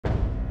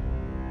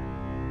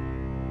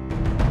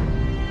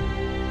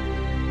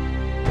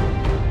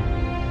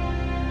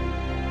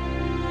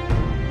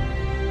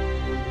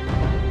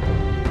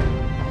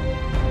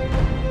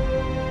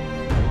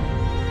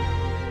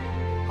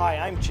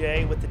I'm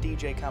Jay with the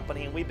DJay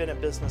Company, and we've been in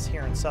business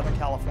here in Southern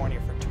California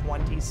for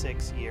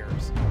 26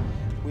 years.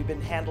 We've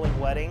been handling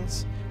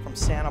weddings from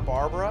Santa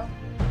Barbara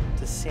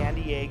to San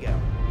Diego.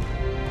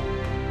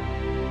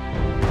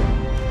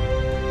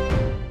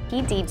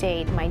 He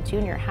DJ'd my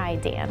junior high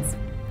dance.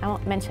 I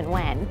won't mention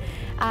when.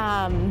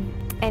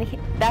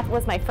 That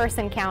was my first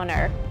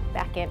encounter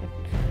back in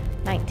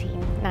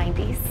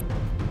 1990s.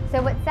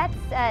 So what sets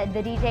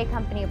the DJay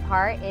Company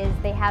apart is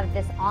they have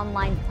this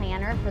online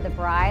planner for the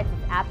brides.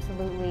 It's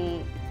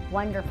absolutely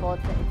wonderful.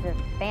 It's a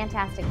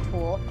fantastic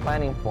tool.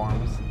 Planning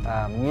forms,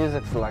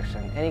 music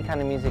selection, any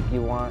kind of music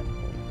you want.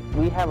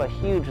 We have a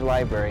huge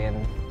library,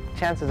 and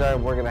chances are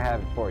we're going to have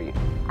it for you.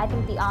 I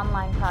think the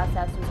online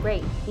process was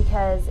great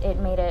because it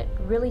made it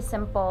really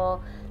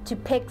simple to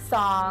pick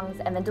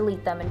songs and then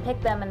delete them, and pick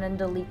them and then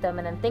delete them,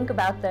 and then think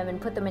about them and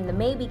put them in the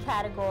maybe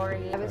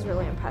category. I was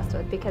really impressed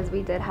with, because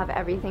we did have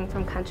everything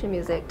from country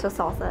music to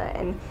salsa,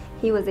 and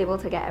he was able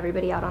to get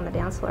everybody out on the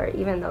dance floor,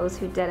 even those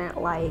who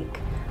didn't like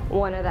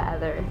one or the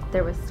other.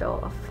 There was still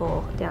a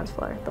full dance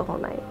floor the whole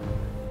night.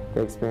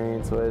 The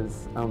experience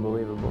was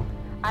unbelievable.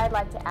 I'd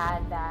like to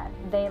add that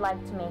they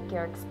like to make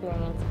your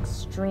experience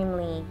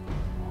extremely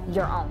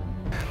your own.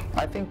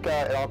 I think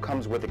it all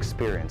comes with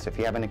experience. If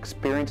you have an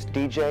experienced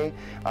DJ,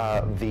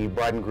 the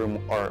bride and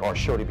groom are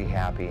sure to be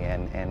happy,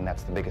 and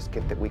that's the biggest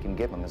gift that we can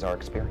give them, is our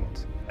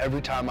experience.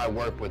 Every time I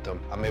work with them,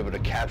 I'm able to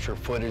capture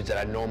footage that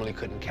I normally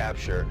couldn't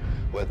capture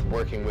with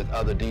working with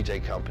other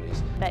DJ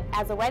companies. But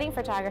as a wedding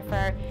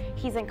photographer,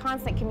 he's in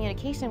constant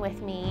communication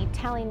with me,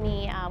 telling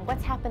me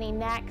what's happening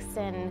next,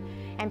 and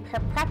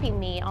prepping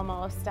me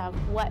almost of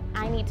what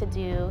I need to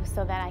do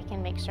so that I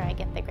can make sure I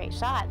get the great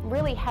shot.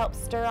 Really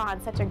helps stir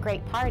on such a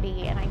great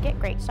party, and I get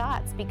great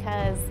shots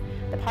because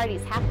the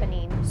party's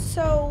happening.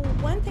 So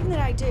one thing that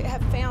I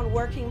have found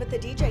working with the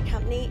DJay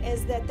Company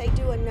is that they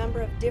do a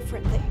number of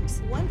different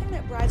things. One thing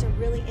that brides are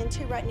really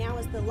into right now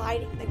is the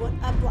lighting. They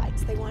want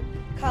uplights, they want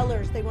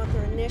colors, they want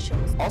their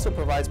initials. Also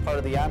provides part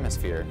of the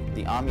atmosphere,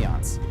 the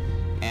ambiance.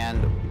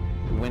 And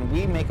when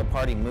we make a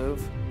party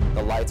move,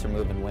 the lights are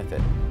moving with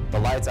it. The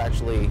lights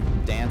actually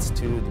dance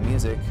to the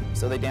music,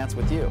 so they dance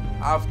with you.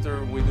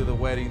 After we do the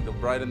wedding, the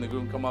bride and the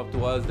groom come up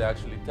to us. They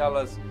actually tell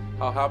us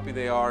how happy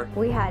they are.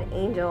 We had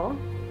Angel.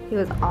 He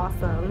was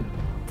awesome.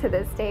 To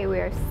this day, we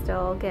are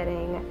still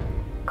getting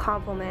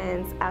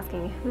compliments,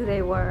 asking who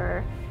they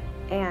were,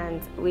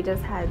 and we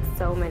just had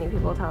so many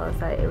people tell us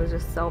that it was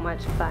just so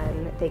much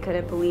fun. They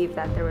couldn't believe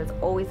that there was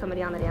always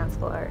somebody on the dance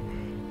floor,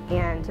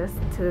 and just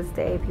to this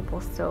day,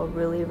 people still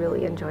really,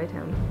 really enjoyed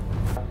him.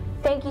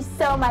 Thank you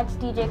so much,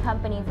 DJay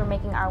Company, for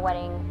making our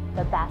wedding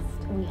the best.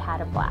 We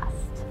had a blast.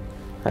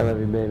 I love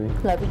you, baby.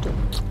 Love you too.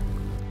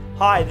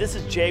 Hi, this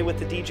is Jay with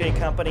the DJay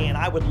Company, and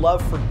I would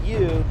love for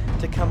you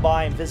to come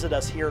by and visit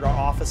us here at our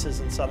offices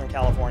in Southern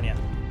California.